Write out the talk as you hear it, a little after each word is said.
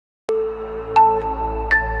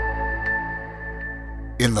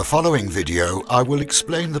In the following video, I will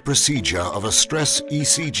explain the procedure of a stress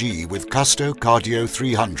ECG with Custo Cardio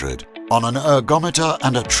 300 on an ergometer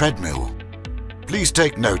and a treadmill. Please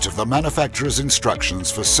take note of the manufacturer's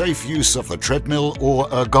instructions for safe use of the treadmill or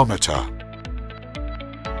ergometer.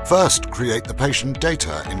 First, create the patient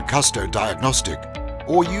data in Custo Diagnostic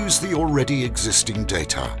or use the already existing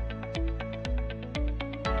data.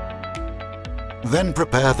 Then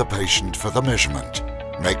prepare the patient for the measurement.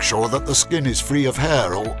 Make sure that the skin is free of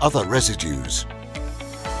hair or other residues.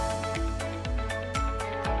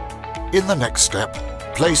 In the next step,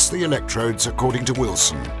 place the electrodes according to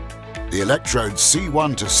Wilson. The electrodes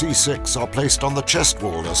C1 to C6 are placed on the chest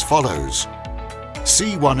wall as follows.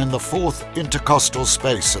 C1 in the fourth intercostal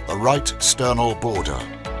space at the right sternal border.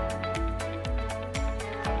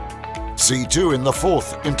 C2 in the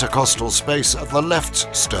fourth intercostal space at the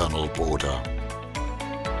left sternal border.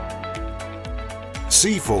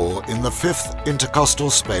 C4 in the fifth intercostal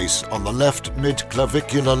space on the left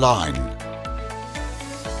mid-clavicular line.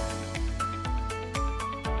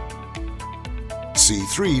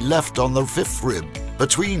 C3 left on the fifth rib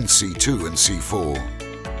between C2 and C4.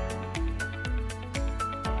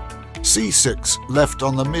 C6 left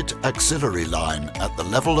on the mid-axillary line at the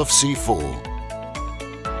level of C4.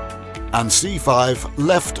 And C5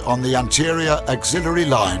 left on the anterior axillary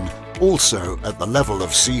line also at the level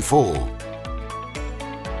of C4.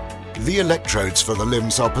 The electrodes for the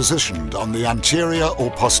limbs are positioned on the anterior or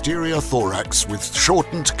posterior thorax with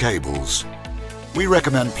shortened cables. We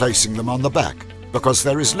recommend placing them on the back because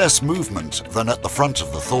there is less movement than at the front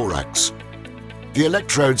of the thorax. The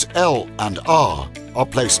electrodes L and R are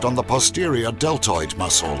placed on the posterior deltoid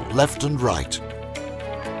muscle, left and right.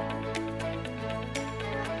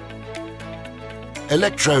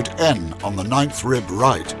 Electrode N on the 9th rib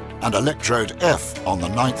right and electrode F on the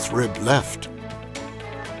 9th rib left.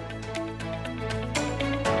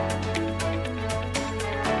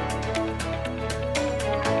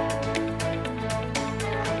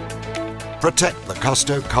 Protect the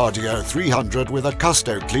Custo Cardio 300 with a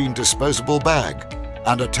Custo Clean disposable bag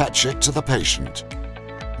and attach it to the patient.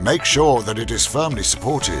 Make sure that it is firmly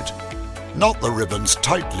supported, not the ribbons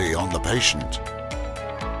tightly on the patient.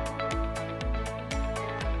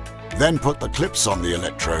 Then put the clips on the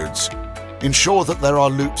electrodes. Ensure that there are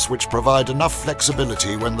loops which provide enough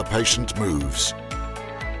flexibility when the patient moves.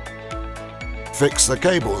 Fix the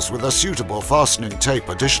cables with a suitable fastening tape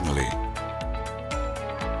additionally.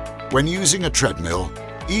 When using a treadmill,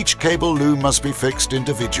 each cable loom must be fixed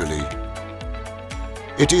individually.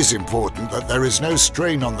 It is important that there is no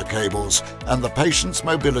strain on the cables and the patient's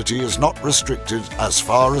mobility is not restricted as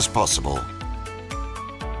far as possible.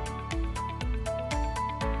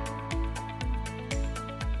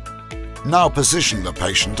 Now position the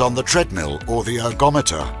patient on the treadmill or the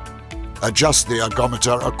ergometer. Adjust the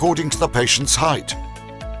ergometer according to the patient's height.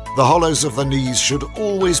 The hollows of the knees should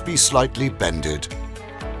always be slightly bended.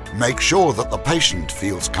 Make sure that the patient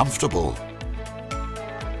feels comfortable.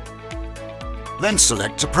 Then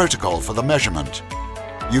select a protocol for the measurement.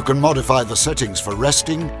 You can modify the settings for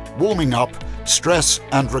resting, warming up, stress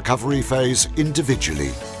and recovery phase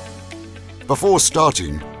individually. Before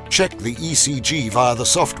starting, check the ECG via the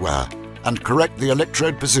software and correct the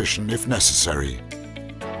electrode position if necessary.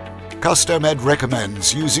 CustoMed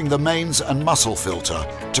recommends using the mains and muscle filter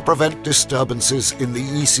to prevent disturbances in the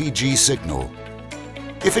ECG signal.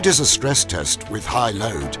 If it is a stress test with high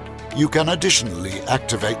load, you can additionally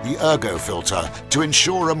activate the ergo filter to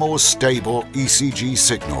ensure a more stable ECG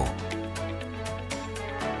signal.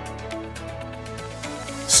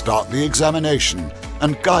 Start the examination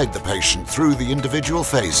and guide the patient through the individual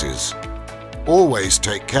phases. Always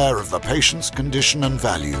take care of the patient's condition and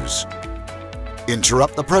values.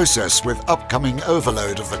 Interrupt the process with upcoming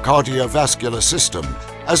overload of the cardiovascular system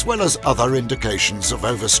as well as other indications of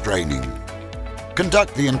overstraining.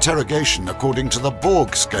 Conduct the interrogation according to the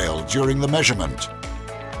Borg scale during the measurement.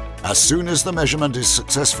 As soon as the measurement is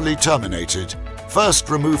successfully terminated, first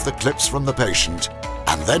remove the clips from the patient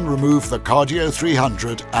and then remove the Cardio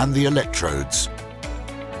 300 and the electrodes.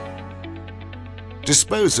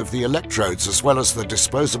 Dispose of the electrodes as well as the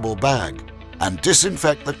disposable bag and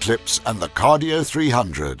disinfect the clips and the Cardio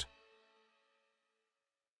 300.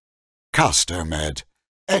 CustoMed.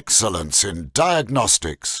 Excellence in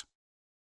diagnostics.